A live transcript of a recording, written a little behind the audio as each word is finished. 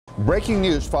Breaking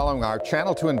news following our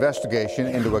Channel 2 investigation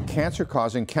into a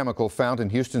cancer-causing chemical found in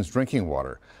Houston's drinking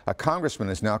water. A congressman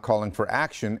is now calling for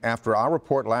action after our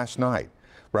report last night.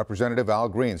 Representative Al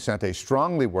Green sent a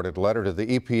strongly worded letter to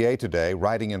the EPA today,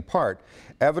 writing in part,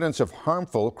 evidence of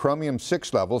harmful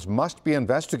chromium-6 levels must be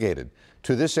investigated.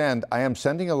 To this end, I am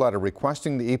sending a letter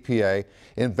requesting the EPA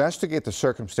investigate the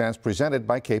circumstance presented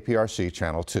by KPRC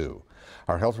Channel 2.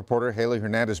 Our health reporter Haley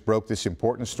Hernandez broke this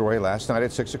important story last night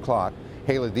at 6 o'clock.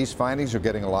 Haley, these findings are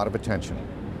getting a lot of attention.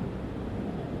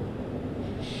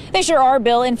 They sure are,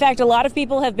 Bill. In fact, a lot of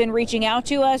people have been reaching out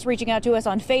to us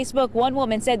on Facebook. One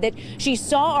woman said that she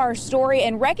saw our story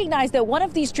and recognized that one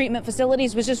of these treatment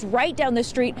facilities was just right down the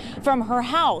street from her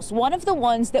house, one of the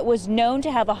ones that was known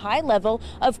to have a high level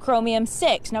of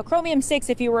chromium-6. Now, chromium-6,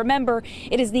 if you remember,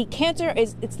 it's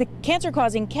the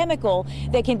cancer-causing chemical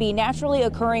that can be naturally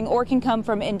occurring or can come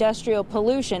from industrial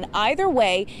pollution. Either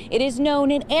way, it is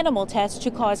known in animal tests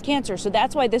to cause cancer. So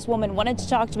that's why this woman wanted to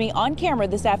talk to me on camera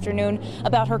this afternoon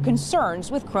about her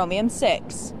concerns with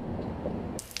chromium-6.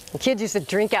 Kids used to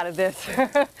drink out of this.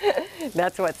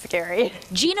 That's what's scary.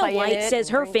 Gina White says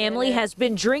her family has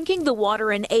been drinking the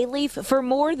water in A-Leaf for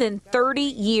more than 30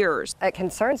 years. It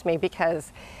concerns me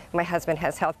because my husband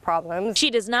has health problems. She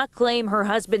does not claim her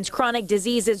husband's chronic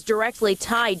disease is directly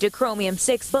tied to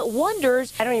chromium-6, but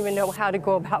wonders. I don't even know how to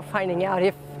go about finding out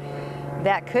if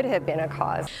that could have been a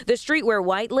cause. The street where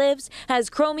White lives has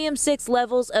chromium-6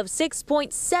 levels of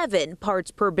 6.7 parts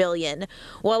per billion.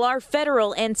 While our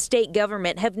federal and state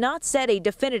government have not set a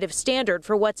definitive standard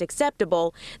for what's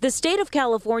acceptable, the state of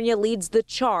California leads the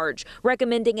charge,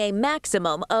 recommending a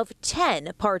maximum of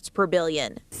 10 parts per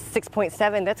billion.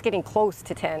 6.7, that's getting close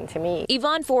to 10 to me.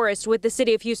 Yvonne Forrest with the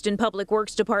City of Houston Public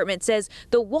Works Department says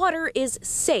the water is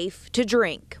safe to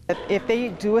drink. If they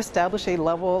do establish a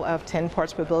level of 10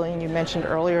 parts per billion, you mentioned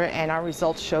earlier, and our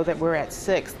results show that we're at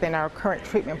 6, then our current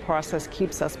treatment process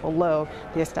keeps us below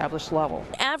the established level.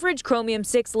 Average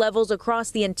chromium-6 levels across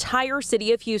the entire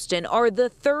city of Houston are the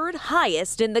 3rd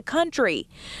highest in the country.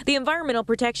 The Environmental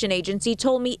Protection Agency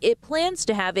told me it plans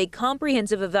to have a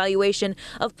comprehensive evaluation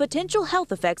of potential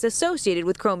health effects associated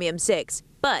with chromium-6,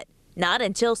 but not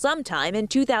until sometime in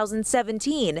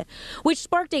 2017, which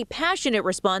sparked a passionate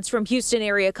response from Houston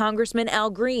area Congressman Al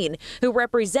Green, who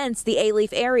represents the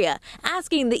A-Leaf area,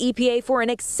 asking the EPA for an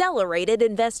accelerated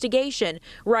investigation,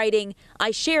 writing,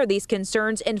 "I share these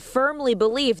concerns and firmly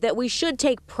believe that we should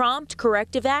take prompt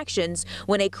corrective actions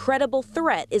when a credible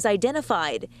threat is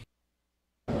identified."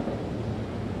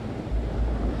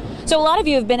 So a lot of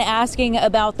you have been asking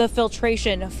about the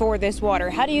filtration for this water.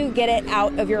 How do you get it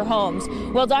out of your homes?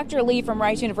 Well, Dr. Lee from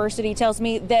Rice University tells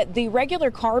me that the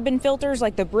regular carbon filters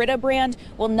like the Brita brand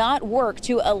will not work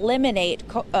to eliminate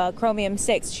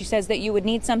chromium-6. She says that you would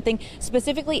need something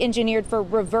specifically engineered for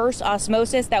reverse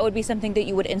osmosis. That would be something that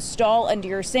you would install under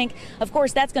your sink. Of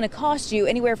course, that's going to cost you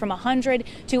anywhere from $100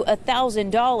 to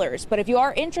 $1,000. But if you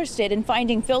are interested in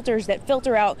finding filters that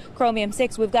filter out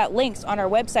chromium-6, we've got links on our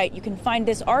website. You can find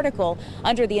this article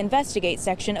under the Investigate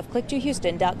section of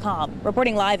click2houston.com.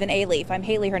 Reporting live in A-Leaf, I'm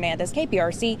Haley Hernandez,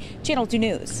 KPRC Channel 2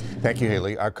 News. Thank you,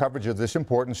 Haley. Our coverage of this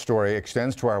important story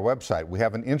extends to our website. We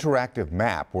have an interactive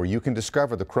map where you can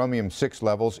discover the chromium-6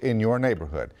 levels in your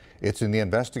neighborhood. It's in the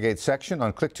Investigate section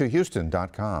on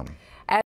click2houston.com.